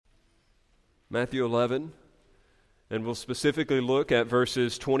Matthew 11, and we'll specifically look at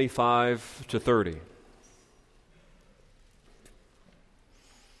verses 25 to 30.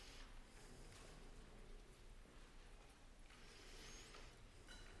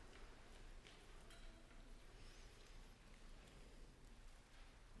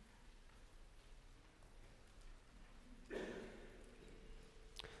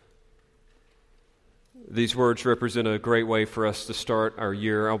 These words represent a great way for us to start our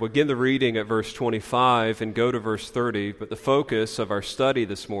year. I'll begin the reading at verse 25 and go to verse 30, but the focus of our study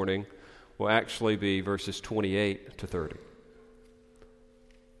this morning will actually be verses 28 to 30.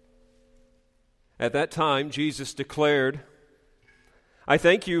 At that time, Jesus declared, "I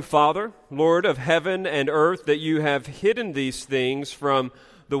thank you, Father, Lord of heaven and earth, that you have hidden these things from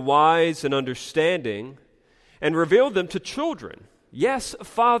the wise and understanding and revealed them to children. Yes,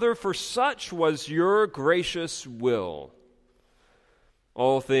 Father, for such was your gracious will.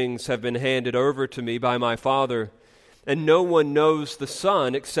 All things have been handed over to me by my Father, and no one knows the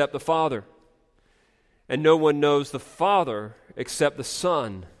Son except the Father, and no one knows the Father except the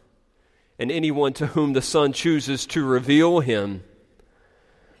Son, and anyone to whom the Son chooses to reveal him.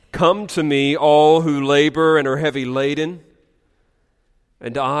 Come to me, all who labor and are heavy laden,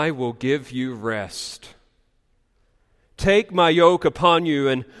 and I will give you rest. Take my yoke upon you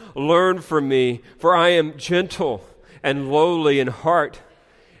and learn from me, for I am gentle and lowly in heart,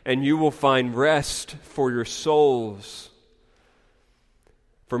 and you will find rest for your souls.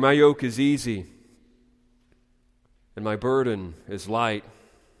 For my yoke is easy, and my burden is light."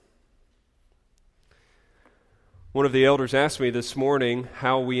 One of the elders asked me this morning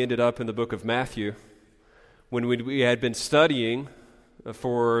how we ended up in the book of Matthew when we had been studying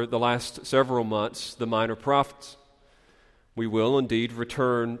for the last several months the minor prophets. We will indeed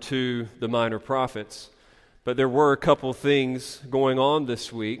return to the minor prophets, but there were a couple things going on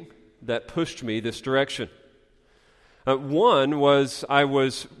this week that pushed me this direction. One was I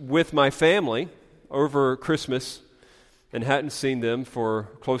was with my family over Christmas and hadn't seen them for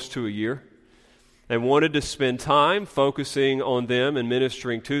close to a year and wanted to spend time focusing on them and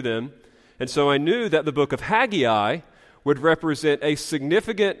ministering to them. And so I knew that the book of Haggai would represent a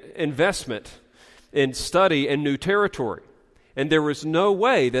significant investment in study and new territory. And there was no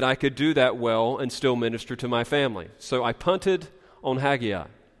way that I could do that well and still minister to my family. So I punted on Haggai.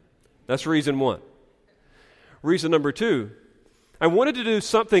 That's reason one. Reason number two, I wanted to do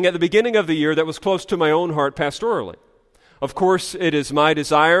something at the beginning of the year that was close to my own heart pastorally. Of course, it is my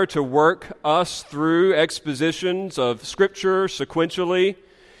desire to work us through expositions of Scripture sequentially,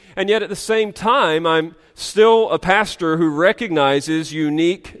 and yet at the same time, I'm still a pastor who recognizes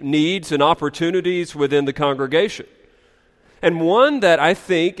unique needs and opportunities within the congregation. And one that I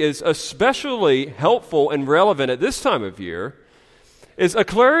think is especially helpful and relevant at this time of year is a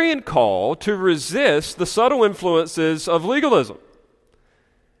clarion call to resist the subtle influences of legalism.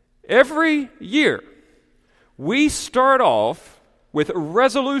 Every year, we start off with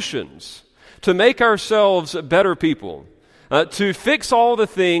resolutions to make ourselves better people, to fix all the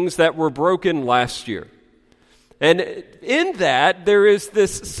things that were broken last year. And in that, there is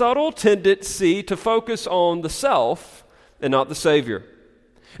this subtle tendency to focus on the self and not the Savior.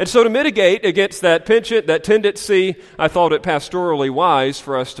 And so to mitigate against that penchant, that tendency, I thought it pastorally wise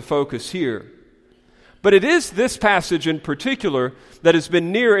for us to focus here. But it is this passage in particular that has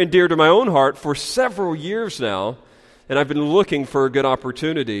been near and dear to my own heart for several years now, and I've been looking for a good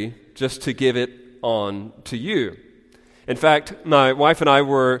opportunity just to give it on to you. In fact, my wife and I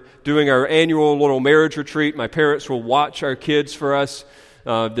were doing our annual little marriage retreat. My parents will watch our kids for us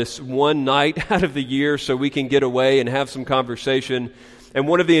this one night out of the year so we can get away and have some conversation. And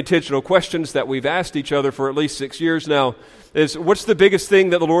one of the intentional questions that we've asked each other for at least 6 years now is, what's the biggest thing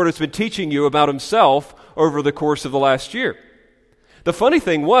that the Lord has been teaching you about Himself over the course of the last year? The funny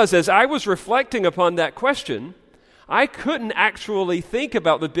thing was, as I was reflecting upon that question, I couldn't actually think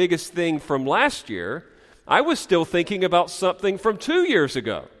about the biggest thing from last year. I was still thinking about something from 2 years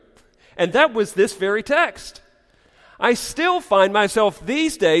ago. And that was this very text. I still find myself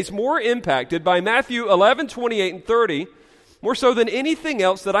these days more impacted by Matthew 11, 28, and 30, more so than anything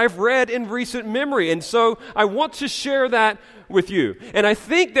else that I've read in recent memory. And so I want to share that with you. And I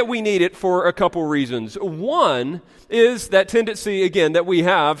think that we need it for a couple reasons. One is that tendency, again, that we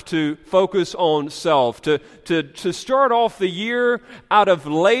have to focus on self, to start off the year out of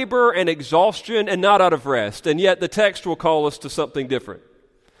labor and exhaustion and not out of rest. And yet the text will call us to something different.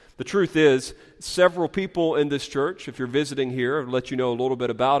 The truth is, several people in this church, if you're visiting here, I'll let you know a little bit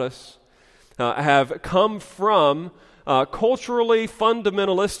about us, have come from culturally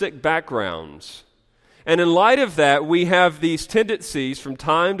fundamentalistic backgrounds. And in light of that, we have these tendencies from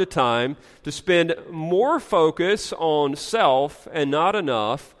time to time to spend more focus on self and not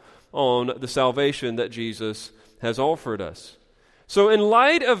enough on the salvation that Jesus has offered us. So in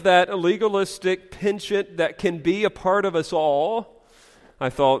light of that legalistic penchant that can be a part of us all, I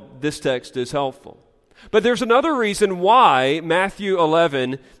thought this text is helpful. But there's another reason why Matthew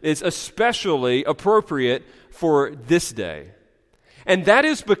 11 is especially appropriate for this day. And that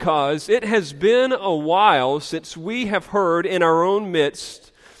is because it has been a while since we have heard in our own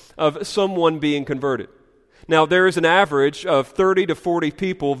midst of someone being converted. Now, there is an average of 30 to 40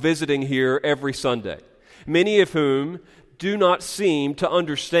 people visiting here every Sunday, many of whom do not seem to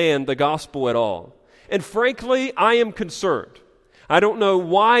understand the gospel at all. And frankly, I am concerned. I don't know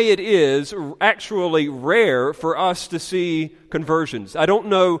why it is actually rare for us to see conversions. I don't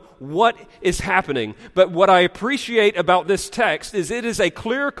know what is happening, but what I appreciate about this text is it is a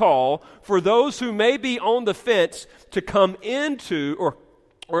clear call for those who may be on the fence to come into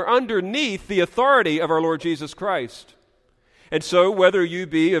or underneath the authority of our Lord Jesus Christ. And so whether you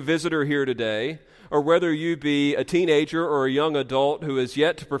be a visitor here today, or whether you be a teenager or a young adult who has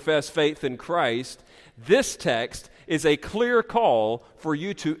yet to profess faith in Christ, this text is a clear call for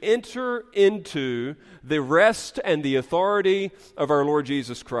you to enter into the rest and the authority of our Lord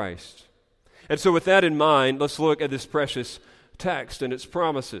Jesus Christ. And so with that in mind, let's look at this precious text and its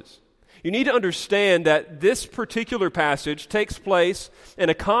promises. You need to understand that this particular passage takes place in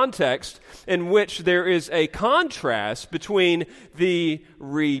a context in which there is a contrast between the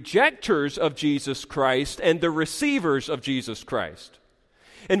rejectors of Jesus Christ and the receivers of Jesus Christ.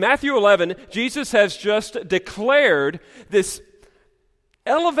 In Matthew 11, Jesus has just declared this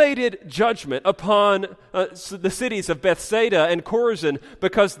elevated judgment upon the cities of Bethsaida and Chorazin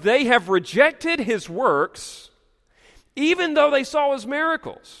because they have rejected his works even though they saw his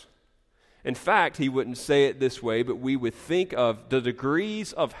miracles. In fact, he wouldn't say it this way, but we would think of the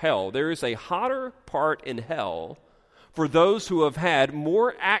degrees of hell. There is a hotter part in hell for those who have had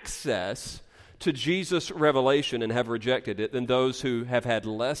more access to Jesus' revelation and have rejected it than those who have had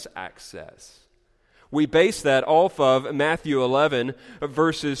less access. We base that off of Matthew 11,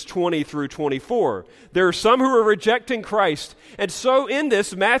 verses 20 through 24. There are some who are rejecting Christ, and so in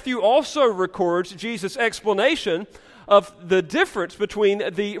this, Matthew also records Jesus' explanation of the difference between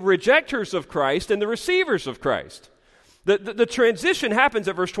the rejectors of Christ and the receivers of Christ. The transition happens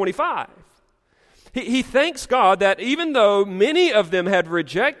at verse 25. He thanks God that even though many of them had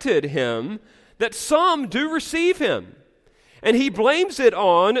rejected him, that some do receive him. And he blames it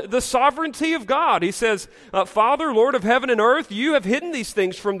on the sovereignty of God. He says, Father, Lord of heaven and earth, you have hidden these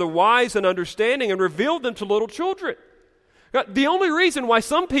things from the wise and understanding and revealed them to little children. God, the only reason why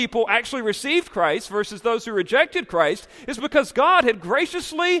some people actually received Christ versus those who rejected Christ is because God had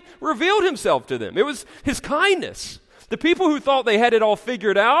graciously revealed himself to them. It was his kindness. The people who thought they had it all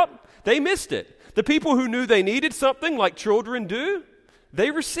figured out, they missed it. The people who knew they needed something like children do, they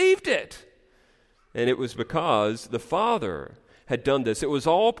received it. And it was because the Father had done this. It was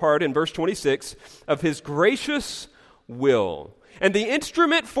all part, in verse 26, of his gracious will. And the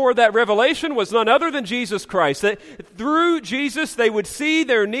instrument for that revelation was none other than Jesus Christ. That through Jesus, they would see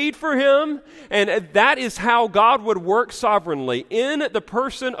their need for him, and that is how God would work sovereignly in the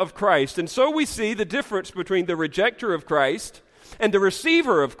person of Christ. And so we see the difference between the rejecter of Christ and the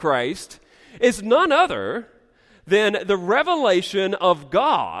receiver of Christ is none other than the revelation of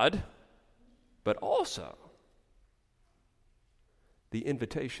God, but also the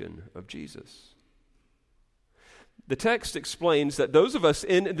invitation of Jesus. The text explains that those of us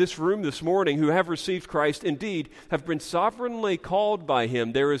in this room this morning who have received Christ indeed have been sovereignly called by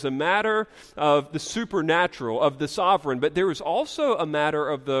him. There is a matter of the supernatural, of the sovereign, but there is also a matter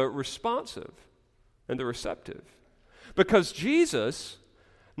of the responsive and the receptive. Because Jesus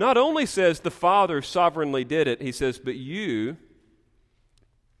not only says the Father sovereignly did it, he says, but you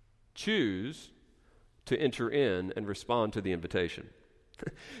choose to enter in and respond to the invitation.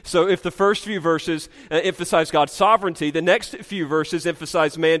 So if the first few verses emphasize God's sovereignty, the next few verses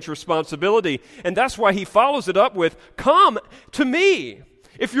emphasize man's responsibility. And that's why he follows it up with, come to me.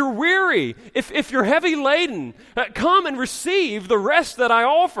 If you're weary, if you're heavy laden, come and receive the rest that I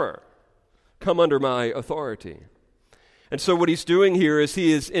offer. Come under my authority. And so what he's doing here is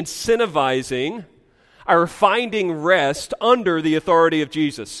he is incentivizing our finding rest under the authority of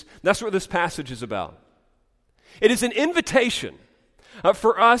Jesus. That's what this passage is about. It is an invitation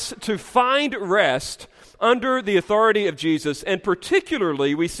for us to find rest under the authority of Jesus, and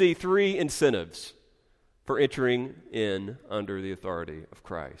particularly we see three incentives for entering in under the authority of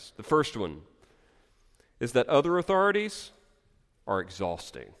Christ. The first one is that other authorities are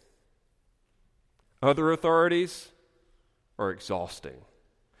exhausting. Other authorities are exhausting.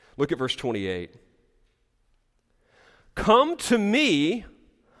 Look at verse 28. Come to me,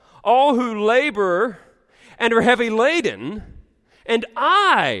 all who labor and are heavy laden, and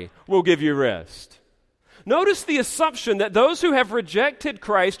I will give you rest. Notice the assumption that those who have rejected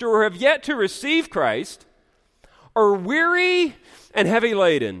Christ or have yet to receive Christ are weary and heavy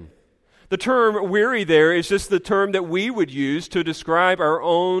laden. The term weary there is just the term that we would use to describe our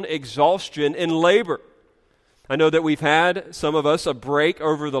own exhaustion in labor. I know that we've had, some of us, a break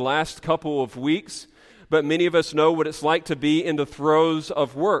over the last couple of weeks, but many of us know what it's like to be in the throes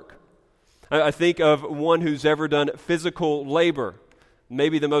of work. I think of one who's ever done physical labor.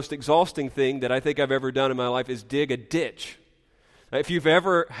 Maybe the most exhausting thing that I think I've ever done in my life is dig a ditch. If you've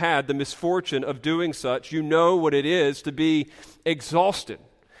ever had the misfortune of doing such, you know what it is to be exhausted.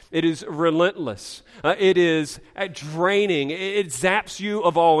 It is relentless. It is draining. It zaps you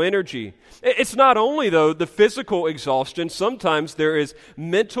of all energy. It's not only, though, the physical exhaustion. Sometimes there is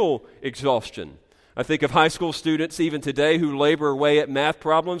mental exhaustion. I think of high school students even today who labor away at math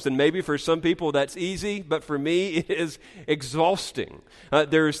problems, and maybe for some people that's easy, but for me it is exhausting.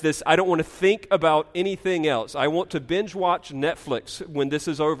 There's this, I don't want to think about anything else. I want to binge watch Netflix when this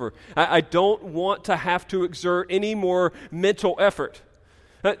is over. I don't want to have to exert any more mental effort.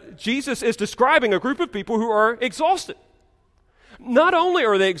 Jesus is describing a group of people who are exhausted. Not only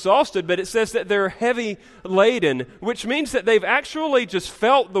are they exhausted, but it says that they're heavy laden, which means that they've actually just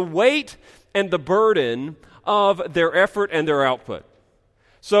felt the weight and the burden of their effort and their output.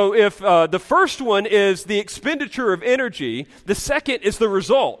 So if the first one is the expenditure of energy, the second is the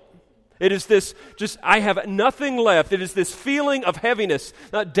result. It is this just, I have nothing left. It is this feeling of heaviness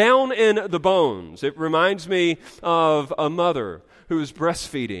down in the bones. It reminds me of a mother who is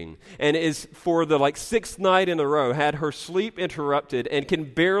breastfeeding and is for the sixth night in a row had her sleep interrupted and can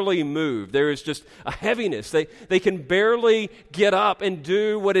barely move. There is just a heaviness. They can barely get up and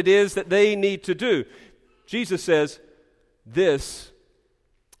do what it is that they need to do. Jesus says, this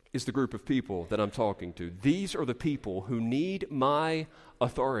is the group of people that I'm talking to. These are the people who need my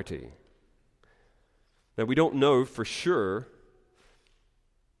authority. Now, we don't know for sure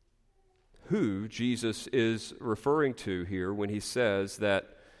who Jesus is referring to here when he says that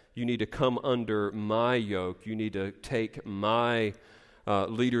you need to come under my yoke, you need to take my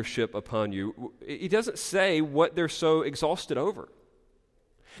leadership upon you. He doesn't say what they're so exhausted over.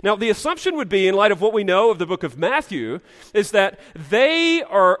 Now, the assumption would be, in light of what we know of the book of Matthew, is that they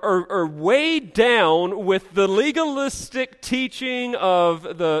are weighed down with the legalistic teaching of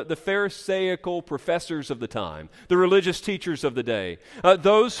the Pharisaical professors of the time, the religious teachers of the day,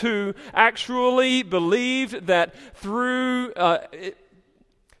 those who actually believed that through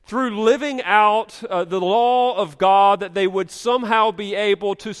living out the law of God, that they would somehow be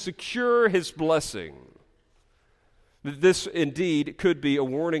able to secure his blessing. This indeed could be a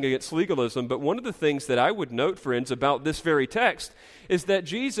warning against legalism, but one of the things that I would note, friends, about this very text is that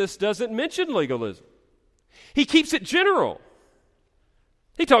Jesus doesn't mention legalism. He keeps it general.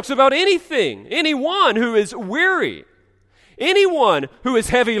 He talks about anything, anyone who is weary, anyone who is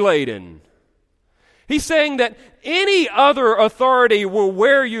heavy laden. He's saying that any other authority will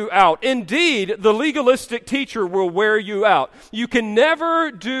wear you out. Indeed, the legalistic teacher will wear you out. You can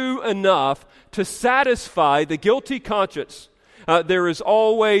never do enough to satisfy the guilty conscience. There is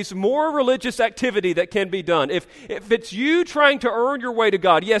always more religious activity that can be done. If it's you trying to earn your way to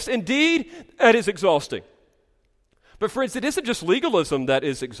God, yes, indeed, that is exhausting. But friends, it isn't just legalism that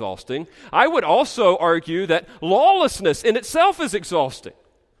is exhausting. I would also argue that lawlessness in itself is exhausting.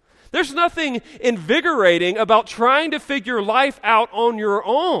 There's nothing invigorating about trying to figure life out on your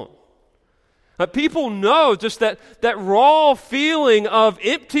own. People know just that raw feeling of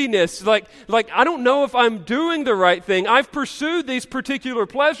emptiness, like I don't know if I'm doing the right thing. I've pursued these particular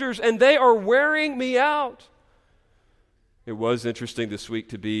pleasures and they are wearing me out. It was interesting this week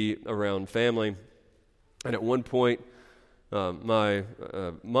to be around family. And at one point, my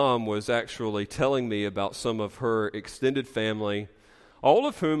mom was actually telling me about some of her extended family, all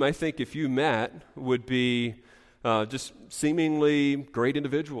of whom I think if you met would be just seemingly great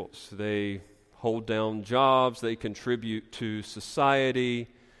individuals. They hold down jobs, they contribute to society,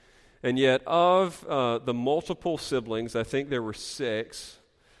 and yet of the multiple siblings, I think there were 6,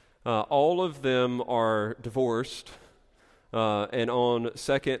 all of them are divorced and on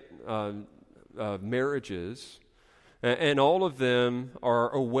second marriages. And all of them are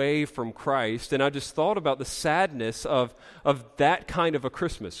away from Christ. And I just thought about the sadness of that kind of a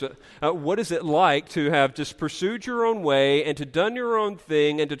Christmas. What is it like to have just pursued your own way and to done your own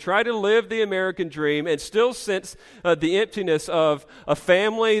thing and to try to live the American dream and still sense the emptiness of a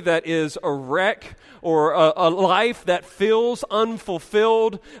family that is a wreck or a life that feels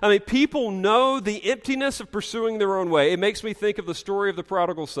unfulfilled? I mean, people know the emptiness of pursuing their own way. It makes me think of the story of the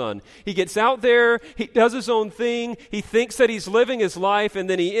prodigal son. He gets out there, he does his own thing, he thinks that he's living his life, and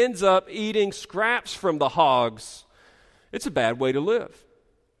then he ends up eating scraps from the hogs. It's a bad way to live.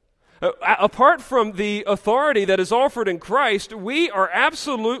 Apart from the authority that is offered in Christ, we are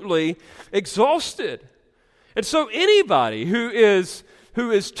absolutely exhausted. And so anybody who is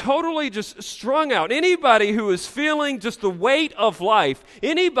totally just strung out, anybody who is feeling just the weight of life,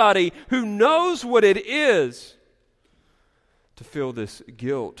 anybody who knows what it is to feel this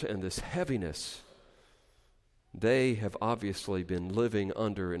guilt and this heaviness, they have obviously been living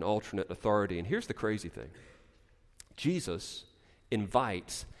under an alternate authority. And here's the crazy thing. Jesus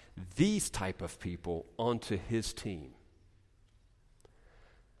invites these type of people onto his team.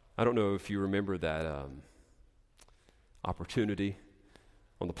 I don't know if you remember that opportunity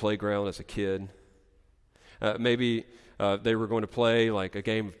on the playground as a kid. Maybe they were going to play like a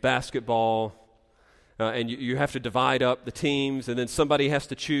game of basketball, and you have to divide up the teams, and then somebody has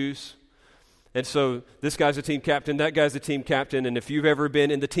to choose. And so this guy's a team captain, that guy's a team captain, and if you've ever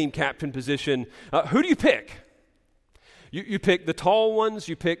been in the team captain position, who do you pick? You pick the tall ones,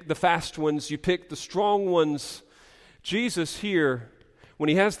 you pick the fast ones, you pick the strong ones. Jesus here, when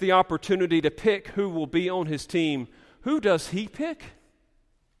he has the opportunity to pick who will be on his team, who does he pick?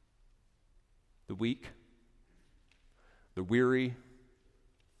 The weak, the weary,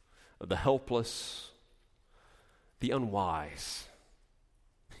 the helpless, the unwise.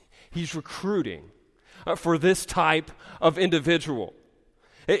 He's recruiting for this type of individual.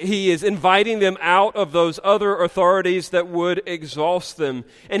 He is inviting them out of those other authorities that would exhaust them.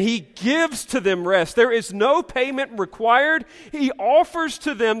 And he gives to them rest. There is no payment required. He offers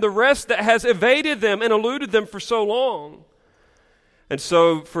to them the rest that has evaded them and eluded them for so long. And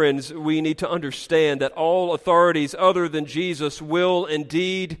so, friends, we need to understand that all authorities other than Jesus will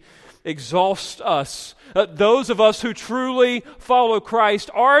indeed exhaust us. Those of us who truly follow Christ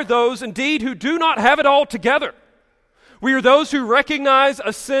are those indeed who do not have it all together. We are those who recognize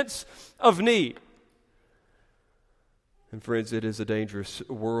a sense of need. And friends, it is a dangerous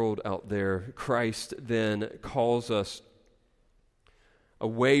world out there. Christ then calls us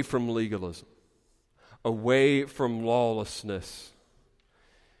away from legalism, away from lawlessness,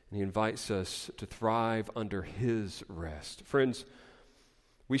 and he invites us to thrive under his rest. Friends,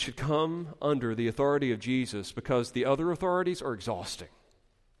 we should come under the authority of Jesus because the other authorities are exhausting.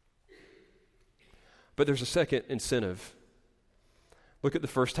 But there's a second incentive. Look at the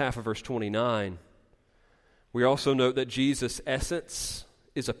first half of verse 29. We also note that Jesus' essence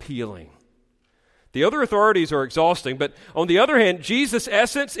is appealing. The other authorities are exhausting, but on the other hand, Jesus'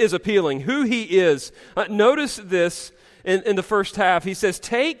 essence is appealing, who he is. Notice this in the first half. He says,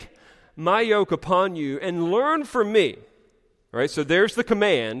 "Take my yoke upon you and learn from me." All right, so there's the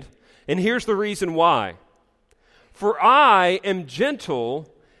command, and here's the reason why. "For I am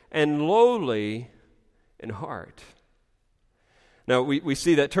gentle and lowly in heart." Now, we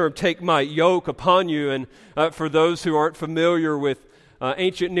see that term, "take my yoke upon you," and for those who aren't familiar with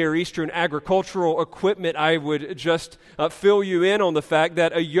ancient Near Eastern agricultural equipment, I would just fill you in on the fact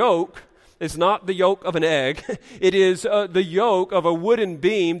that a yoke is not the yolk of an egg. It is the yoke of a wooden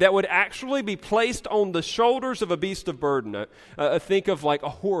beam that would actually be placed on the shoulders of a beast of burden. Think of like a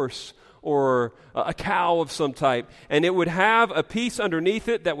horse or a cow of some type. And it would have a piece underneath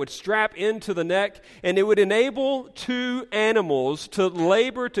it that would strap into the neck, and it would enable two animals to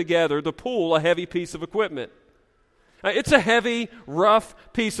labor together to pull a heavy piece of equipment. It's a heavy, rough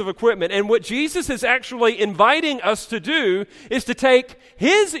piece of equipment. And what Jesus is actually inviting us to do is to take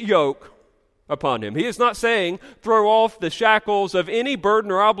his yoke upon him. He is not saying throw off the shackles of any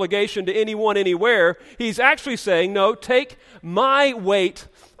burden or obligation to anyone anywhere. He's actually saying, no, take my weight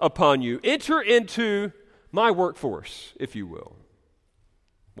upon you. Enter into my workforce, if you will.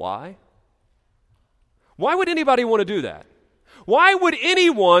 Why? Why would anybody want to do that? Why would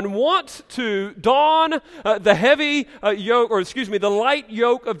anyone want to don the heavy yoke, or the light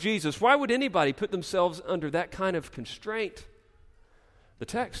yoke of Jesus? Why would anybody put themselves under that kind of constraint? The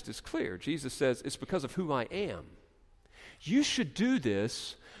text is clear. Jesus says, it's because of who I am. You should do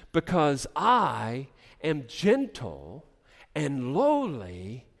this because I am gentle and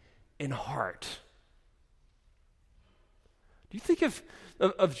lowly in heart. Do you think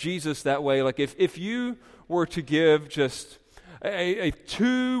of Jesus that way? Like if you were to give just a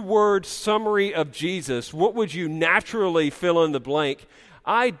two-word summary of Jesus, what would you naturally fill in the blank?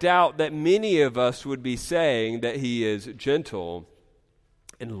 I doubt that many of us would be saying that he is gentle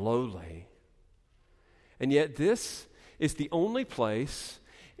and lowly. And yet this is the only place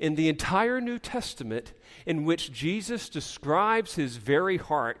in the entire New Testament in which Jesus describes his very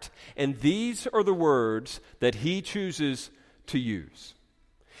heart, and these are the words that he chooses to use.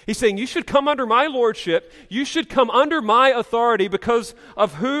 He's saying, you should come under my lordship, you should come under my authority because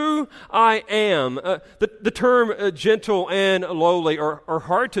of who I am. The term gentle and lowly are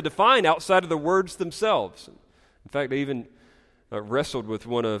hard to define outside of the words themselves. In fact, I even wrestled with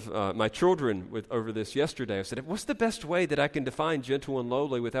one of my children over this yesterday. I said, what's the best way that I can define gentle and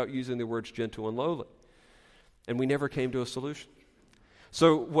lowly without using the words gentle and lowly? And we never came to a solution.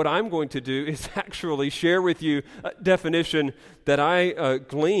 So what I'm going to do is actually share with you a definition that I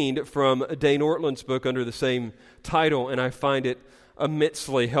gleaned from Dane Ortland's book under the same title, and I find it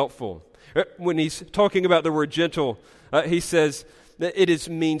immensely helpful. When he's talking about the word gentle, he says that it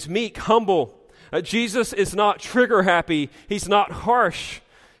means meek, humble. Jesus is not trigger happy. He's not harsh.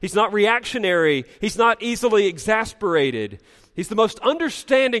 He's not reactionary. He's not easily exasperated. He's the most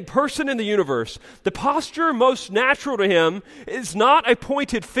understanding person in the universe. The posture most natural to him is not a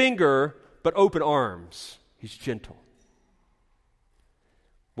pointed finger, but open arms. He's gentle.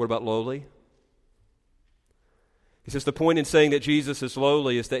 What about lowly? He says the point in saying that Jesus is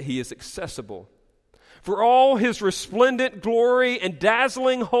lowly is that he is accessible. For all his resplendent glory and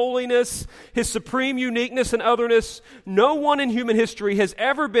dazzling holiness, his supreme uniqueness and otherness, no one in human history has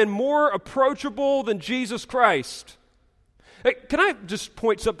ever been more approachable than Jesus Christ. Hey, can I just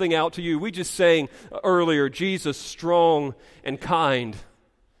point something out to you? We just sang earlier, Jesus strong and kind.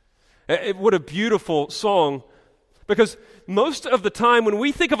 What a beautiful song. Because most of the time when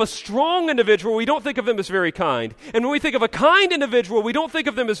we think of a strong individual, we don't think of them as very kind. And when we think of a kind individual, we don't think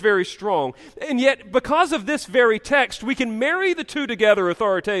of them as very strong. And yet, because of this very text, we can marry the two together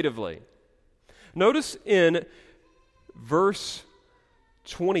authoritatively. Notice in verse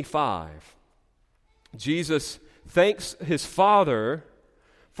 25, Jesus thanks his Father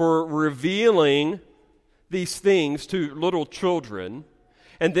for revealing these things to little children.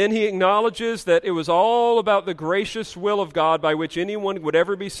 And then he acknowledges that it was all about the gracious will of God by which anyone would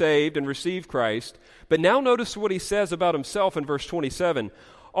ever be saved and receive Christ. But now notice what he says about himself in verse 27.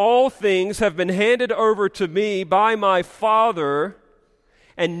 All things have been handed over to me by my Father,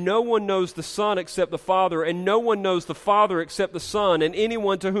 and no one knows the Son except the Father, and no one knows the Father except the Son, and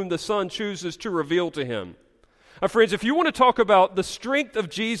anyone to whom the Son chooses to reveal to him. Friends, if you want to talk about the strength of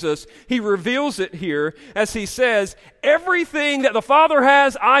Jesus, he reveals it here as he says, everything that the Father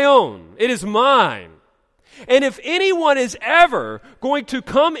has, I own. It is mine. And if anyone is ever going to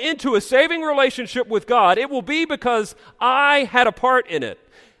come into a saving relationship with God, it will be because I had a part in it.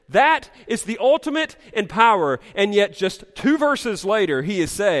 That is the ultimate in power. And yet just 2 verses later, he is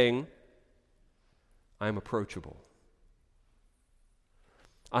saying, I am approachable.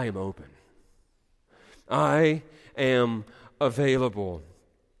 I am open. I am available.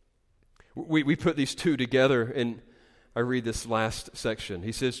 We put these two together, and I read this last section.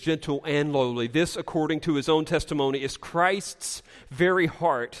 He says, gentle and lowly. This, according to his own testimony, is Christ's very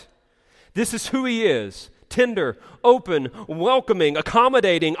heart. This is who he is. Tender, open, welcoming,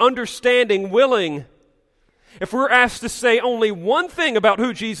 accommodating, understanding, willing. If we're asked to say only one thing about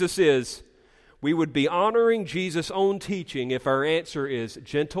who Jesus is, we would be honoring Jesus' own teaching if our answer is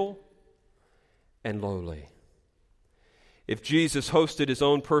gentle and lowly. If Jesus hosted his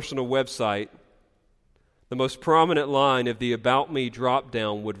own personal website, the most prominent line of the About Me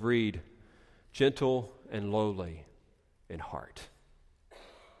drop-down would read, gentle and lowly in heart.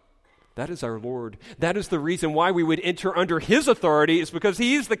 That is our Lord. That is the reason why we would enter under his authority, is because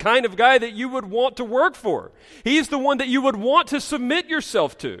he is the kind of guy that you would want to work for. He is the one that you would want to submit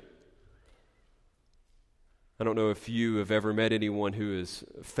yourself to. I don't know if you have ever met anyone who is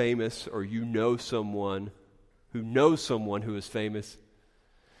famous, or you know someone who knows someone who is famous.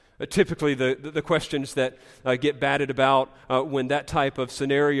 Typically, the questions that get batted about when that type of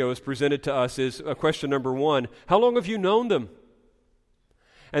scenario is presented to us is question number 1, how long have you known them?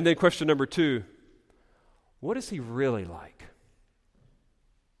 And then question number 2, what is he really like?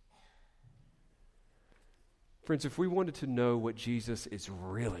 Friends, if we wanted to know what Jesus is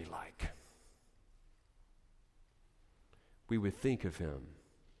really like, we would think of him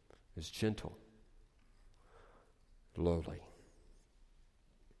as gentle, lowly.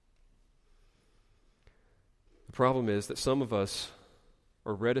 The problem is that some of us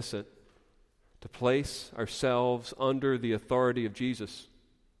are reticent to place ourselves under the authority of Jesus,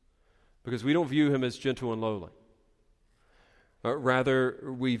 because we don't view him as gentle and lowly.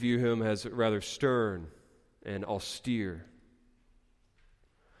 Rather, we view him as rather stern and austere.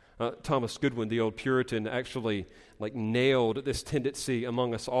 Thomas Goodwin, the old Puritan, actually nailed this tendency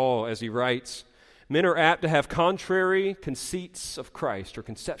among us all as he writes, "Men are apt to have contrary conceits of Christ or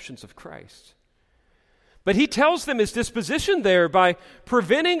conceptions of Christ. But he tells them his disposition there by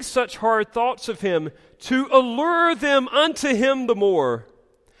preventing such hard thoughts of him to allure them unto him the more.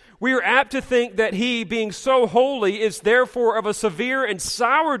 We are apt to think that he, being so holy, is therefore of a severe and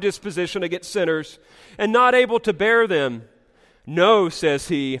sour disposition against sinners, and not able to bear them. No, says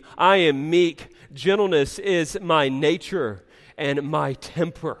he, I am meek. Gentleness is my nature and my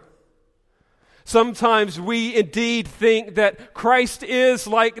temper." Sometimes we indeed think that Christ is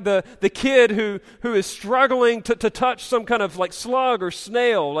like the kid who is struggling to touch some kind of slug or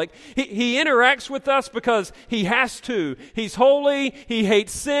snail. He interacts with us because he has to. He's holy, he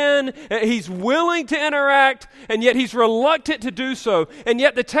hates sin, he's willing to interact, and yet he's reluctant to do so. And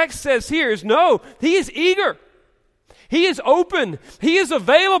yet the text says here is no, he is eager. He is open. He is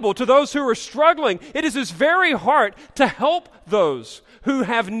available to those who are struggling. It is his very heart to help those who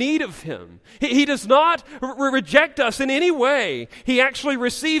have need of him. He does not reject us in any way. He actually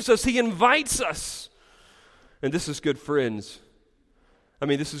receives us. He invites us. And this is good, friends.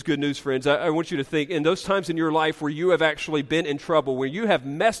 This is good news, friends. I want you to think in those times in your life where you have actually been in trouble, where you have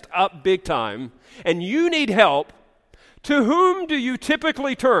messed up big time, and you need help, to whom do you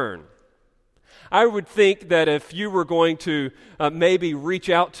typically turn? I would think that if you were going to maybe reach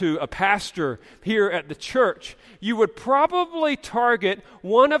out to a pastor here at the church, you would probably target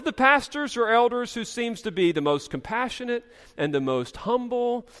one of the pastors or elders who seems to be the most compassionate and the most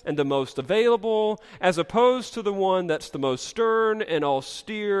humble and the most available, as opposed to the one that's the most stern and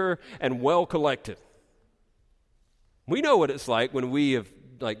austere and well-collected. We know what it's like when we have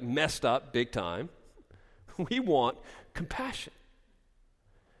messed up big time. We want compassion.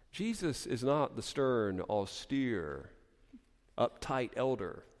 Jesus is not the stern, austere, uptight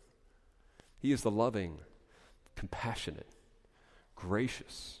elder. He is the loving, compassionate,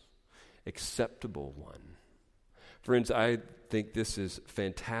 gracious, acceptable one. Friends, I think this is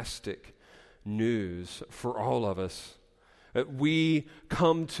fantastic news for all of us. We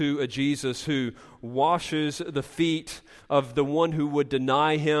come to a Jesus who washes the feet of the one who would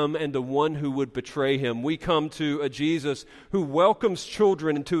deny him and the one who would betray him. We come to a Jesus who welcomes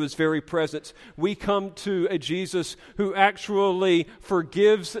children into his very presence. We come to a Jesus who actually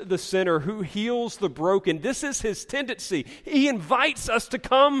forgives the sinner, who heals the broken. This is his tendency. He invites us to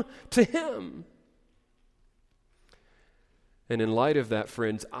come to him. And in light of that,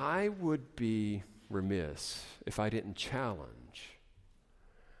 friends, I would be remiss if I didn't challenge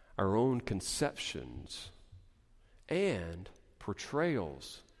our own conceptions and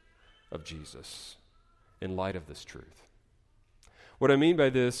portrayals of Jesus in light of this truth. What I mean by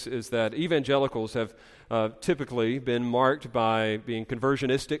this is that evangelicals have typically been marked by being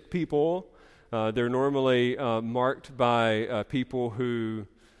conversionistic people. They're normally marked by people who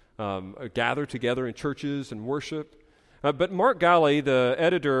gather together in churches and worship. But Mark Galli, the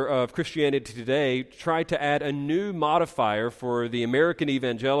editor of Christianity Today, tried to add a new modifier for the American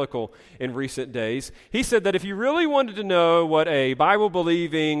evangelical in recent days. He said that if you really wanted to know what a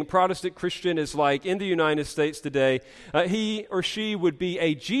Bible-believing Protestant Christian is like in the United States today, he or she would be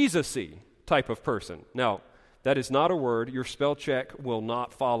a Jesus-y type of person. Now, that is not a word. Your spell check will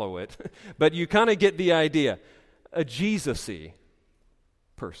not follow it. But you kind of get the idea. A Jesus-y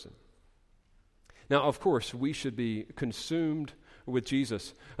person. Now, of course, we should be consumed with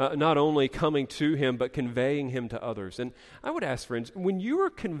Jesus, not only coming to him, but conveying him to others. And I would ask, friends, when you are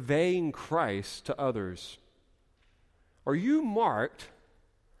conveying Christ to others, are you marked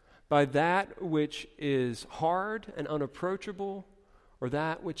by that which is hard and unapproachable, or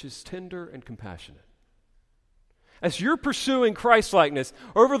that which is tender and compassionate? As you're pursuing Christ-likeness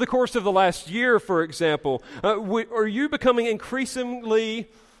over the course of the last year, for example, are you becoming increasingly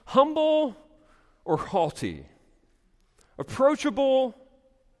humble or haughty, approachable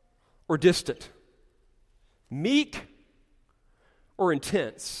or distant, meek or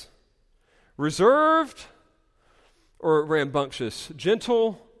intense, reserved or rambunctious,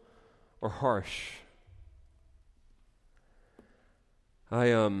 gentle or harsh?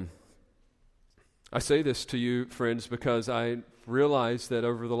 I say this to you, friends, because I realize that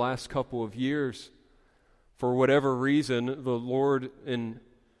over the last couple of years, for whatever reason, the Lord in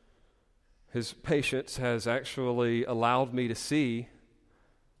his patience has actually allowed me to see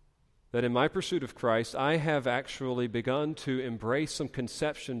that in my pursuit of Christ, I have actually begun to embrace some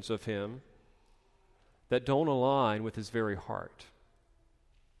conceptions of him that don't align with his very heart.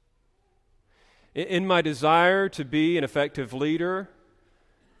 In my desire to be an effective leader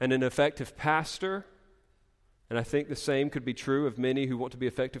and an effective pastor, and I think the same could be true of many who want to be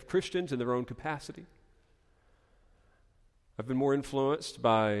effective Christians in their own capacity, I've been more influenced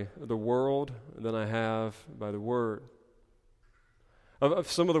by the world than I have by the Word.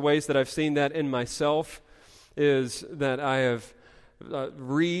 Of some of the ways that I've seen that in myself is that I have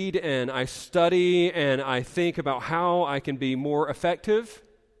read and I study and I think about how I can be more effective.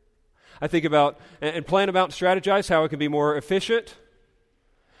 I think about and plan about and strategize how I can be more efficient.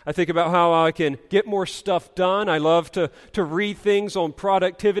 I think about how I can get more stuff done. I love to read things on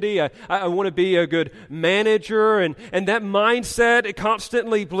productivity. I want to be a good manager, and that mindset, it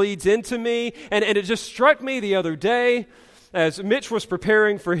constantly bleeds into me. And it just struck me the other day as Mitch was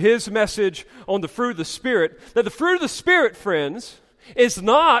preparing for his message on the fruit of the Spirit, that the fruit of the Spirit, friends, is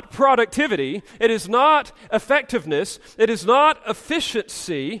not productivity. It is not effectiveness. It is not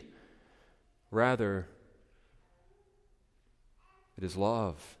efficiency. Rather, it is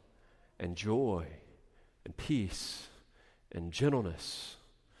love and joy and peace and gentleness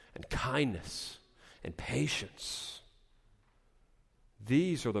and kindness and patience.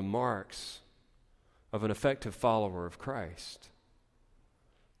 These are the marks of an effective follower of Christ.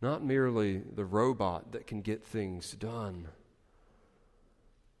 Not merely the robot that can get things done.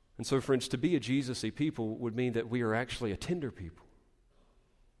 And so, friends, to be a Jesus-y people would mean that we are actually a tender people,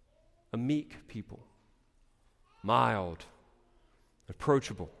 a meek people, mild,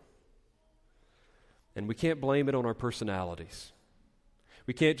 approachable. And we can't blame it on our personalities.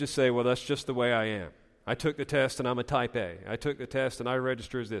 We can't just say, well, that's just the way I am. I took the test and I'm a type A. I took the test and I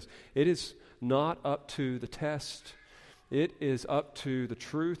register as this. It is not up to the test. It is up to the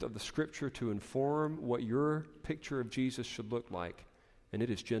truth of the Scripture to inform what your picture of Jesus should look like. And it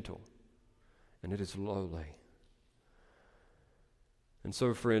is gentle. And it is lowly. And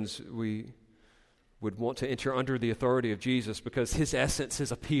so, friends, we would want to enter under the authority of Jesus because his essence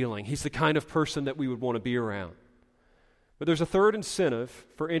is appealing. He's the kind of person that we would want to be around. But there's a third incentive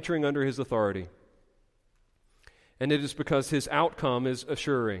for entering under his authority. And it is because his outcome is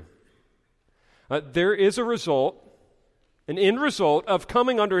assuring. There is a result, an end result of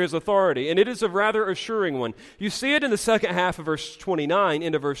coming under his authority, and it is a rather assuring one. You see it in the second half of verse 29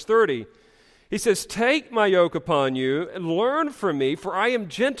 into verse 30. He says, "Take my yoke upon you and learn from me, for I am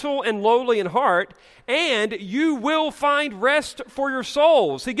gentle and lowly in heart, and you will find rest for your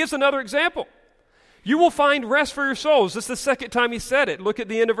souls." He gives another example. You will find rest for your souls. This is the second time he said it. Look at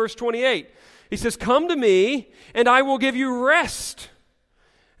the end of verse 28. He says, "Come to me, and I will give you rest."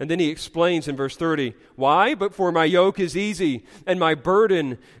 And then he explains in verse 30, why? "But for my yoke is easy, and my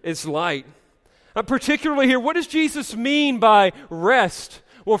burden is light." Particularly here, what does Jesus mean by rest?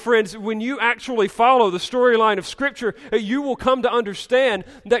 Well, friends, when you actually follow the storyline of Scripture, you will come to understand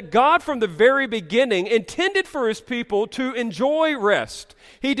that God from the very beginning intended for his people to enjoy rest.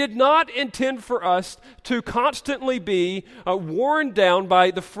 He did not intend for us to constantly be worn down by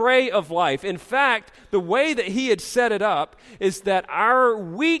the fray of life. In fact, the way that he had set it up is that our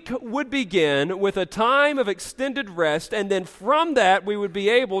week would begin with a time of extended rest, and then from that we would be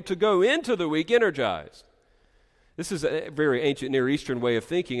able to go into the week energized. This is a very ancient Near Eastern way of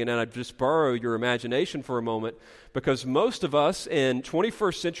thinking, and I'd just borrow your imagination for a moment, because most of us in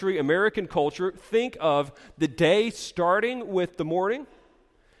 21st century American culture think of the day starting with the morning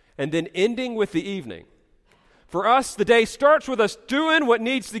and then ending with the evening. For us, the day starts with us doing what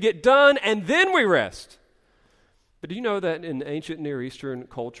needs to get done, and then we rest. But do you know that in ancient Near Eastern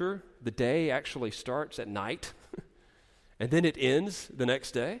culture, the day actually starts at night, and then it ends the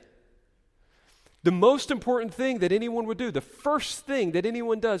next day? The most important thing that anyone would do, the first thing that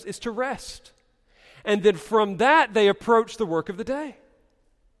anyone does, is to rest. And then from that, they approach the work of the day.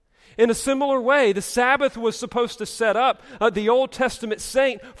 In a similar way, the Sabbath was supposed to set up the Old Testament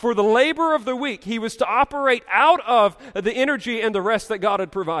saint for the labor of the week. He was to operate out of the energy and the rest that God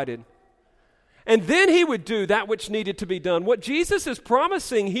had provided. And then he would do that which needed to be done. What Jesus is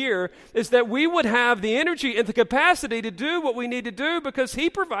promising here is that we would have the energy and the capacity to do what we need to do because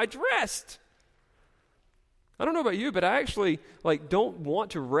he provides rest. I don't know about you, but I actually don't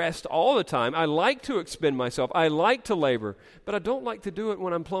want to rest all the time. I like to expend myself. I like to labor, but I don't like to do it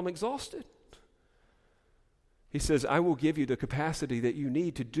when I'm plumb exhausted. He says, "I will give you the capacity that you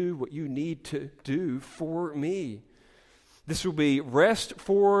need to do what you need to do for me." This will be rest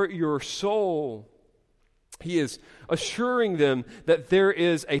for your soul. He is assuring them that there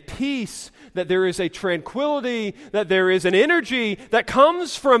is a peace, that there is a tranquility, that there is an energy that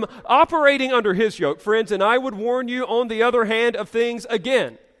comes from operating under his yoke. Friends, and I would warn you on the other hand of things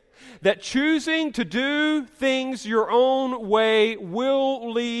again. that choosing to do things your own way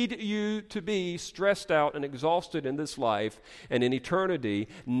will lead you to be stressed out and exhausted in this life and in eternity,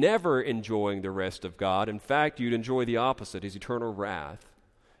 never enjoying the rest of God. In fact, you'd enjoy the opposite, his eternal wrath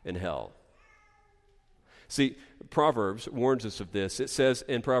in hell. See, Proverbs warns us of this. It says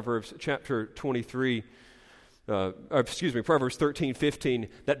in Proverbs chapter 23, Proverbs 13:15,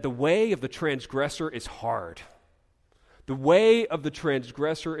 that the way of the transgressor is hard. The way of the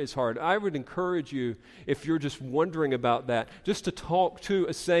transgressor is hard. I would encourage you, if you're just wondering about that, just to talk to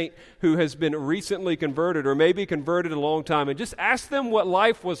a saint who has been recently converted or maybe converted a long time and just ask them what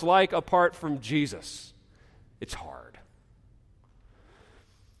life was like apart from Jesus. It's hard.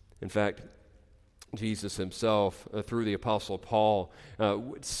 In fact, Jesus himself, through the Apostle Paul,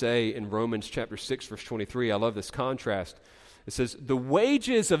 would say in Romans chapter 6, verse 23, I love this contrast. It says, the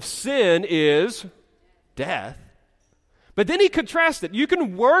wages of sin is death. But then he contrasts it. You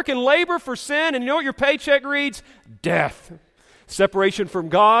can work and labor for sin, and you know what your paycheck reads? Death. Separation from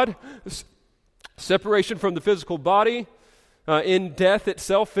God, separation from the physical body, in death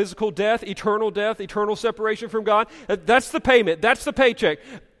itself, physical death, eternal separation from God. That's the payment. That's the paycheck.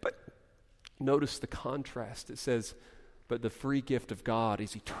 But notice the contrast. It says, but the free gift of God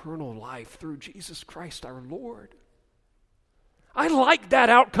is eternal life through Jesus Christ our Lord. I like that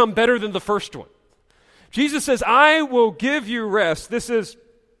outcome better than the first one. Jesus says, I will give you rest. This is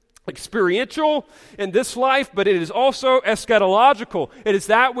experiential in this life, but it is also eschatological. It is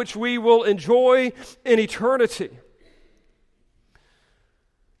that which we will enjoy in eternity.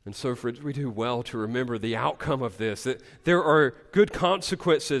 And so, friends, we do well to remember the outcome of this, that there are good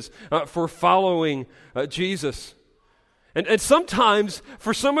consequences for following Jesus. And sometimes,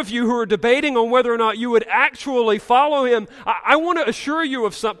 for some of you who are debating on whether or not you would actually follow him, I want to assure you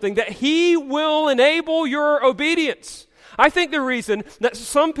of something, that he will enable your obedience. I think the reason that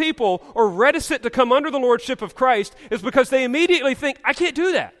some people are reticent to come under the lordship of Christ is because they immediately think, I can't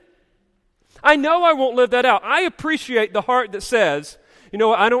do that. I know I won't live that out. I appreciate the heart that says, you know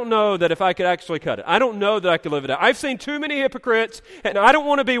what, I don't know that if I could actually cut it. I don't know that I could live it out. I've seen too many hypocrites, and I don't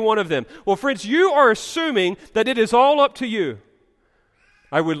want to be one of them. Well, friends, you are assuming that it is all up to you.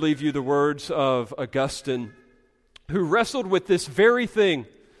 I would leave you the words of Augustine, who wrestled with this very thing.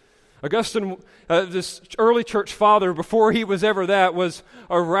 Augustine, this early church father, before he was ever that, was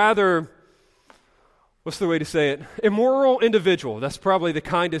a rather, what's the way to say it? Immoral individual. That's probably the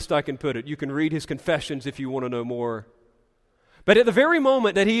kindest I can put it. You can read his confessions if you want to know more. But at the very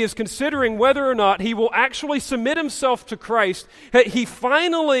moment that he is considering whether or not he will actually submit himself to Christ, he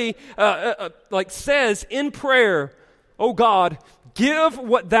finally says in prayer, "O God, give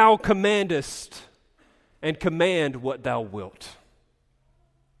what thou commandest and command what thou wilt."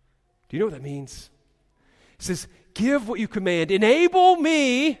 Do you know what that means? He says, give what you command. Enable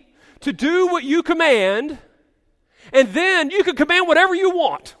me to do what you command, and then you can command whatever you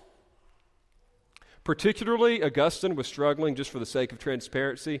want. Particularly, Augustine was struggling, just for the sake of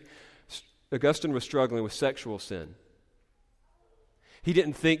transparency, Augustine was struggling with sexual sin. He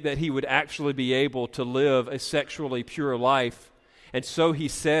didn't think that he would actually be able to live a sexually pure life. And so he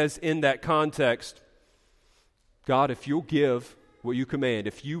says in that context, God, if you'll give what you command,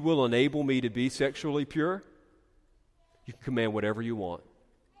 if you will enable me to be sexually pure, you can command whatever you want,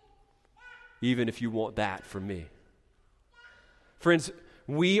 even if you want that from me. Friends,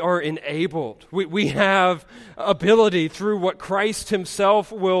 we are enabled. We have ability through what Christ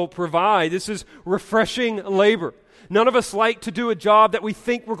himself will provide. This is refreshing labor. None of us like to do a job that we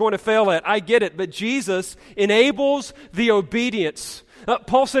think we're going to fail at. I get it, but Jesus enables the obedience.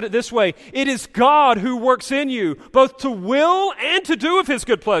 Paul said it this way, it is God who works in you, both to will and to do of his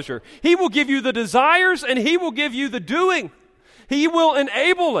good pleasure. He will give you the desires and he will give you the doing. He will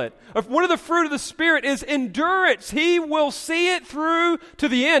enable it. One of the fruit of the Spirit is endurance. He will see it through to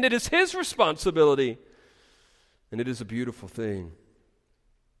the end. It is his responsibility. And it is a beautiful thing.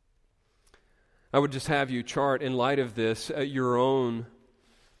 I would just have you chart, in light of this, your own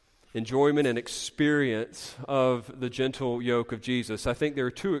enjoyment and experience of the gentle yoke of Jesus. I think there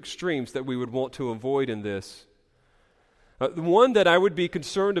are two extremes that we would want to avoid in this. The one that I would be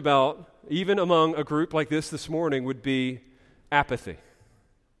concerned about, even among a group like this morning, would be apathy.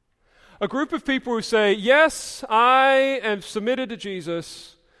 A group of people who say, yes, I am submitted to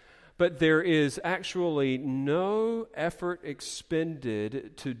Jesus, but there is actually no effort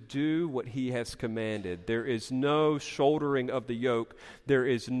expended to do what he has commanded. There is no shouldering of the yoke. There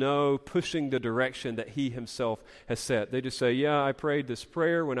is no pushing the direction that he himself has set. They just say, yeah, I prayed this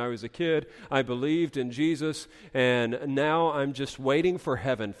prayer when I was a kid. I believed in Jesus, and now I'm just waiting for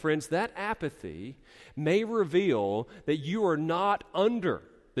heaven. Friends, that apathy may reveal that you are not under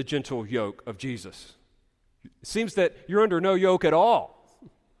the the gentle yoke of Jesus. It seems that you're under no yoke at all.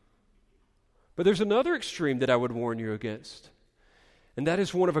 But there's another extreme that I would warn you against, and that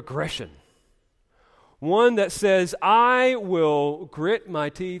is one of aggression. One that says, I will grit my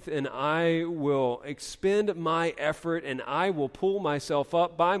teeth and I will expend my effort and I will pull myself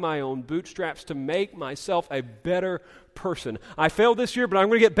up by my own bootstraps to make myself a better person. I failed this year, but I'm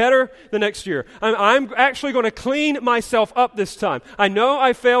going to get better the next year. I'm actually going to clean myself up this time. I know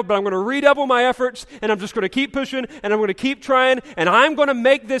I failed, but I'm going to redouble my efforts, and I'm just going to keep pushing, and I'm going to keep trying, and I'm going to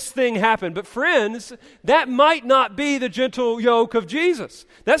make this thing happen. But friends, that might not be the gentle yoke of Jesus.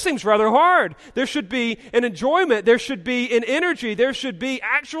 That seems rather hard. There should be an enjoyment. There should be an energy. There should be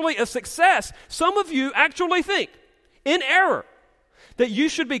actually a success. Some of you actually think, in error, that you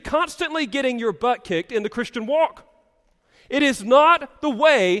should be constantly getting your butt kicked in the Christian walk. It is not the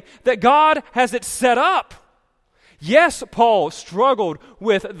way that God has it set up. Yes, Paul struggled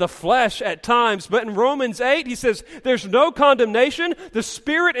with the flesh at times, but in Romans 8, he says, there's no condemnation. The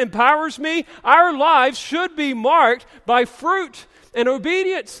Spirit empowers me. Our lives should be marked by fruit and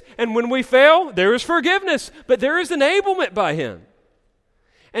obedience. And when we fail, there is forgiveness, but there is enablement by Him.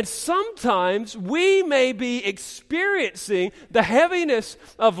 And sometimes we may be experiencing the heaviness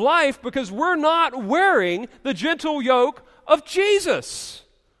of life because we're not wearing the gentle yoke of Jesus.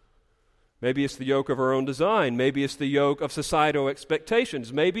 Maybe it's the yoke of our own design. Maybe it's the yoke of societal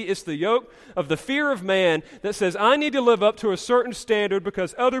expectations. Maybe it's the yoke of the fear of man that says, I need to live up to a certain standard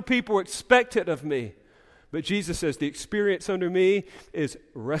because other people expect it of me. But Jesus says, the experience under me is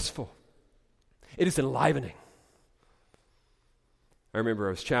restful. It is enlivening. I remember I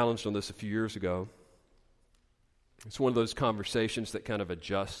was challenged on this a few years ago. It's one of those conversations that kind of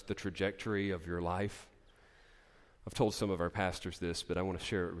adjust the trajectory of your life. I've told some of our pastors this, but I want to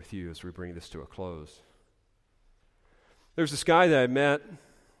share it with you as we bring this to a close. There's this guy that I met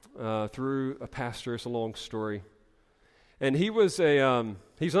through a pastor. It's a long story. And he was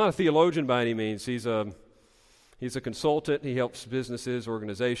he's not a theologian by any means. He's a consultant. He helps businesses,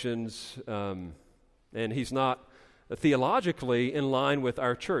 organizations, and he's not theologically in line with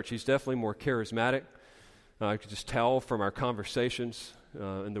our church. He's definitely more charismatic. I could just tell from our conversations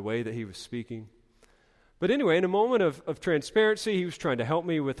and the way that he was speaking. But anyway, in a moment of transparency, he was trying to help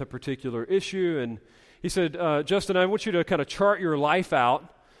me with a particular issue, and he said, Justin, I want you to kind of chart your life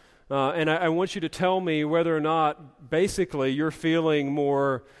out, and I want you to tell me whether or not basically you're feeling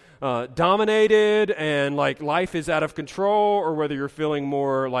more dominated and like life is out of control, or whether you're feeling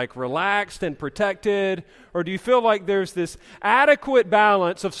more like relaxed and protected, or do you feel like there's this adequate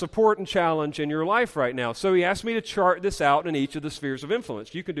balance of support and challenge in your life right now? So he asked me to chart this out in each of the spheres of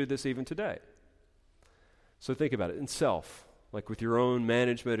influence. You can do this even today. So think about it in self, like with your own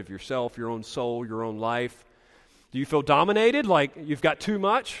management of yourself, your own soul, your own life. Do you feel dominated, like you've got too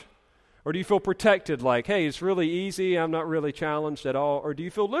much? Or do you feel protected, like, hey, it's really easy, I'm not really challenged at all? Or do you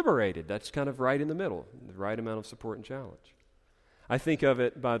feel liberated? That's kind of right in the middle, the right amount of support and challenge. I think of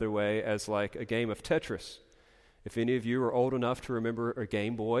it, by the way, as like a game of Tetris. If any of you are old enough to remember a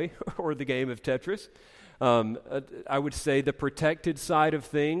Game Boy or the game of Tetris, I would say the protected side of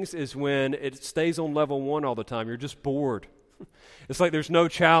things is when it stays on level 1 all the time. You're just bored. It's like there's no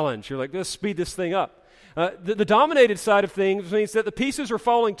challenge. You're like, let's speed this thing up. The dominated side of things means that the pieces are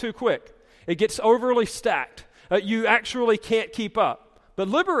falling too quick. It gets overly stacked. You actually can't keep up. But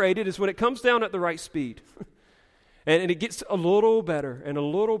liberated is when it comes down at the right speed. and it gets a little better and a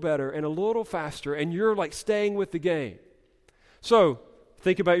little better and a little faster, and you're like staying with the game. So,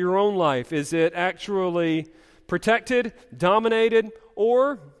 think about your own life. Is it actually protected, dominated,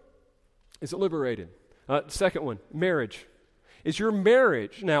 or is it liberated? Second one, marriage. Is your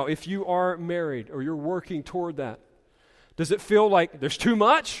marriage, now if you are married or you're working toward that, does it feel like there's too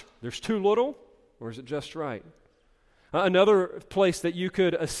much, there's too little, or is it just right? Another place that you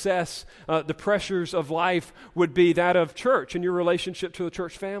could assess the pressures of life would be that of church and your relationship to the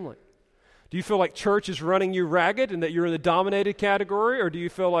church family. Do you feel like church is running you ragged and that you're in the dominated category? Or do you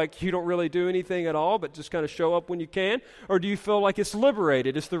feel like you don't really do anything at all but just kind of show up when you can? Or do you feel like it's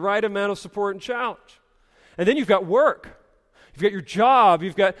liberated, it's the right amount of support and challenge? And then you've got work. You've got your job,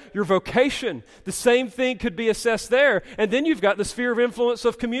 you've got your vocation. The same thing could be assessed there. And then you've got the sphere of influence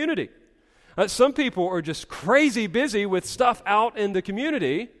of community. Some people are just crazy busy with stuff out in the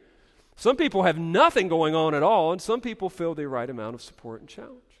community. Some people have nothing going on at all, and some people feel the right amount of support and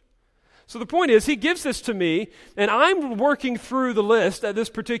challenge. So the point is, he gives this to me, and I'm working through the list at this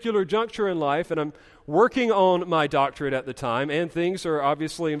particular juncture in life, and I'm working on my doctorate at the time, and things are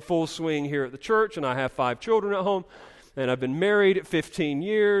obviously in full swing here at the church, and I have 5 children at home. And I've been married 15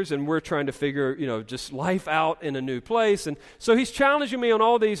 years, and we're trying to figure, just life out in a new place. And so he's challenging me on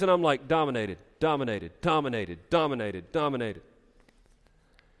all these, and I'm like, dominated.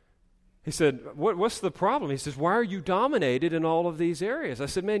 He said, what's the problem? He says, why are you dominated in all of these areas? I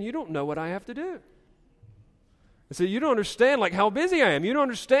said, man, you don't know what I have to do. I said, you don't understand how busy I am. You don't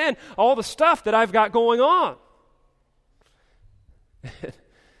understand all the stuff that I've got going on.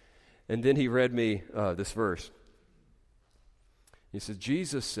 And then he read me this verse. He says,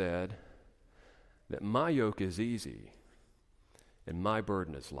 Jesus said that my yoke is easy and my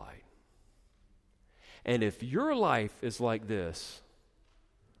burden is light. And if your life is like this,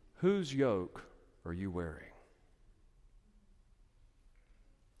 whose yoke are you wearing?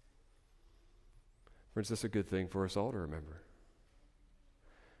 Friends, that's a good thing for us all to remember.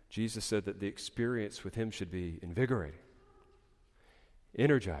 Jesus said that the experience with him should be invigorating,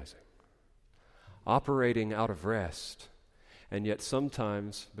 energizing, operating out of rest. And yet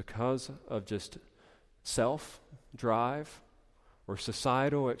sometimes, because of just self-drive or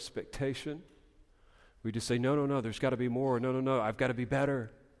societal expectation, we just say, no, there's got to be more. No, I've got to be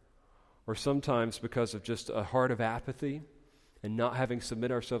better. Or sometimes because of just a heart of apathy and not having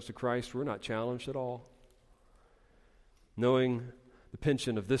submit ourselves to Christ, we're not challenged at all. Knowing the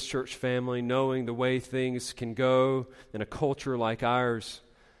penchant of this church family, knowing the way things can go in a culture like ours,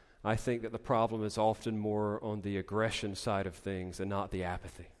 I think that the problem is often more on the aggression side of things and not the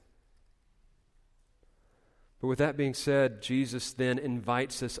apathy. But with that being said, Jesus then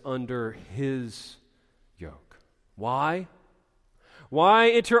invites us under his yoke. Why? Why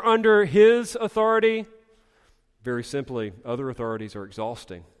enter under his authority? Very simply, other authorities are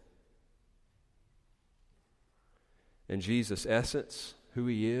exhausting. And Jesus' essence, who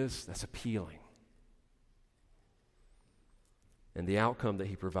he is, that's appealing. And the outcome that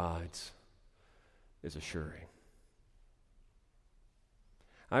he provides is assuring.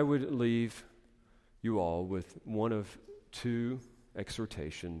 I would leave you all with one of two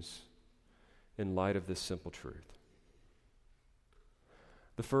exhortations in light of this simple truth.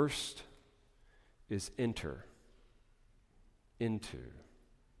 The first is enter into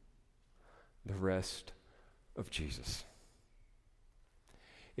the rest of Jesus.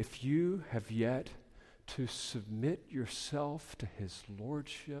 If you have yet to submit yourself to his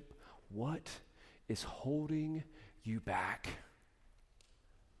lordship, what is holding you back?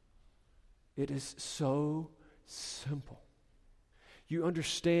 It is so simple. You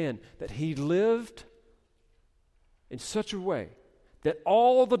understand that he lived in such a way that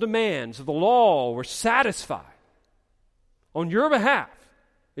all the demands of the law were satisfied on your behalf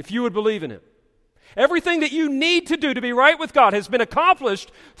if you would believe in him. Everything that you need to do to be right with God has been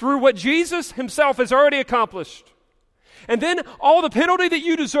accomplished through what Jesus himself has already accomplished. And then all the penalty that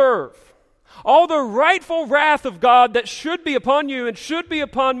you deserve, all the rightful wrath of God that should be upon you and should be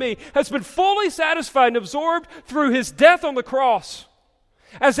upon me has been fully satisfied and absorbed through his death on the cross.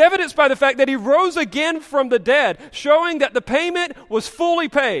 As evidenced by the fact that he rose again from the dead, showing that the payment was fully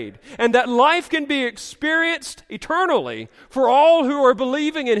paid and that life can be experienced eternally for all who are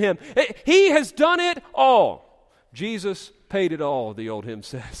believing in him. He has done it all. Jesus paid it all, the old hymn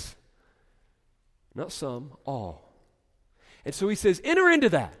says. Not some, all. And so he says, enter into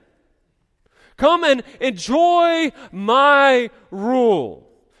that. Come and enjoy my rule.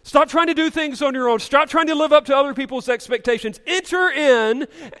 Stop trying to do things on your own. Stop trying to live up to other people's expectations. Enter in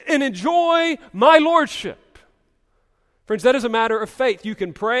and enjoy my lordship. Friends, that is a matter of faith. You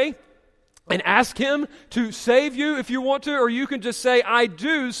can pray and ask him to save you if you want to, or you can just say, I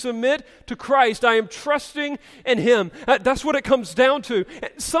do submit to Christ. I am trusting in him. That's what it comes down to.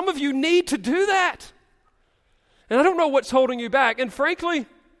 Some of you need to do that. And I don't know what's holding you back. And frankly,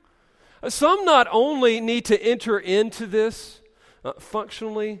 some not only need to enter into this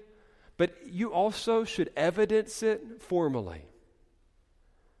functionally, but you also should evidence it formally.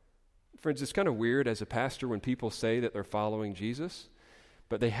 Friends, it's kind of weird as a pastor when people say that they're following Jesus,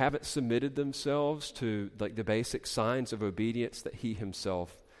 but they haven't submitted themselves to the basic signs of obedience that he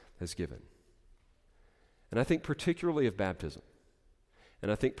himself has given. And I think particularly of baptism.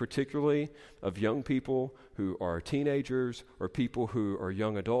 And I think particularly of young people who are teenagers or people who are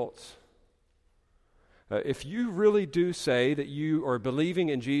young adults. If you really do say that you are believing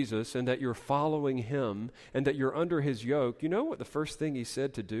in Jesus and that you're following him and that you're under his yoke, you know what the first thing he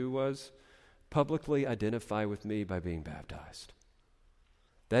said to do was? Publicly identify with me by being baptized.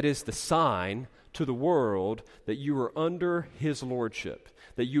 That is the sign to the world that you are under his lordship,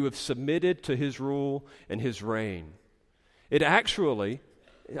 that you have submitted to his rule and his reign. It actually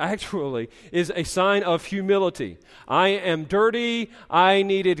actually is a sign of humility. I am dirty, I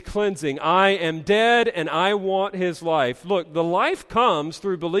needed cleansing. I am dead, and I want his life. Look, the life comes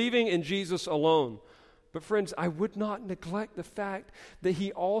through believing in Jesus alone. But friends, I would not neglect the fact that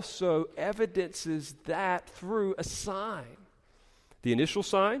he also evidences that through a sign. The initial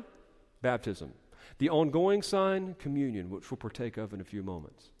sign, baptism. The ongoing sign, communion, which we'll partake of in a few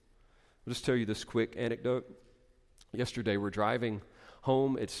moments. I'll just tell you this quick anecdote. Yesterday we're driving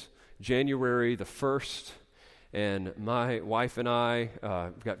home. It's January the 1st, and my wife and I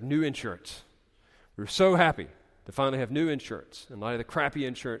got new insurance. We were so happy to finally have new insurance in light of the crappy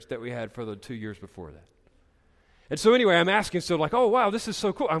insurance that we had for the 2 years before that. And so anyway, I'm asking, so like, oh, wow, this is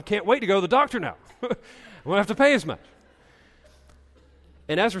so cool. I can't wait to go to the doctor now. I won't have to pay as much.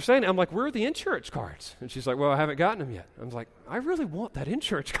 And as we're saying, I'm like, where are the insurance cards? And she's like, well, I haven't gotten them yet. I was like, I really want that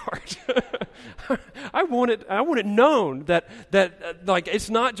insurance card. I want it known that like it's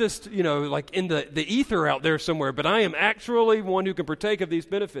not just, like in the ether out there somewhere, but I am actually one who can partake of these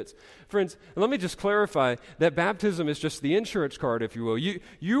benefits. Friends, let me just clarify that baptism is just the insurance card, if you will.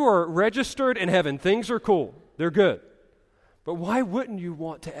 You are registered in heaven. Things are cool. They're good. But why wouldn't you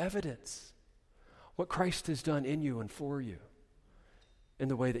want to evidence what Christ has done in you and for you? In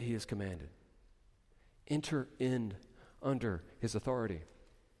the way that he has commanded. Enter in under his authority.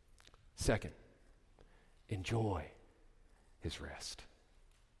 Second, enjoy his rest.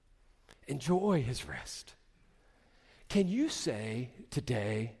 Enjoy his rest. Can you say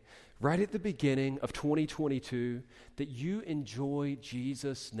today, right at the beginning of 2022, that you enjoy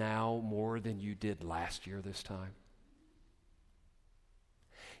Jesus now more than you did last year this time?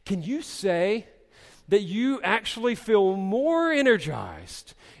 Can you say that you actually feel more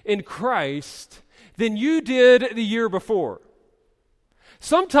energized in Christ than you did the year before?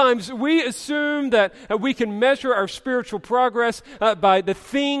 Sometimes we assume that we can measure our spiritual progress by the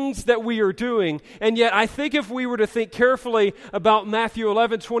things that we are doing. And yet I think if we were to think carefully about Matthew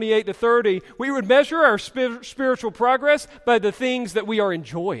 11:28-30, we would measure our spiritual progress by the things that we are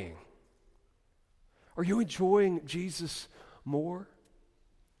enjoying. Are you enjoying Jesus more?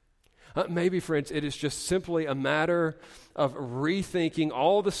 Maybe, friends, it is just simply a matter of rethinking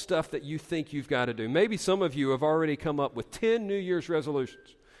all the stuff that you think you've got to do. Maybe some of you have already come up with 10 New Year's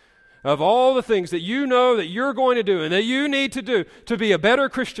resolutions of all the things that you know that you're going to do and that you need to do to be a better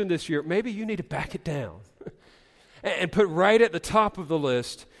Christian this year. Maybe you need to back it down and put right at the top of the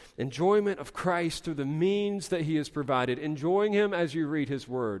list enjoyment of Christ through the means that he has provided. Enjoying him as you read his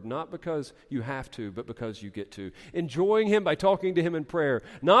word, not because you have to, but because you get to. Enjoying him by talking to him in prayer,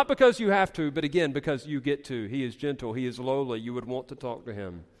 not because you have to, but again, because you get to. He is gentle, he is lowly, you would want to talk to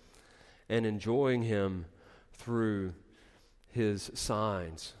him. And enjoying him through his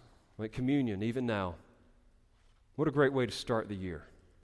signs, like communion, even now. What a great way to start the year.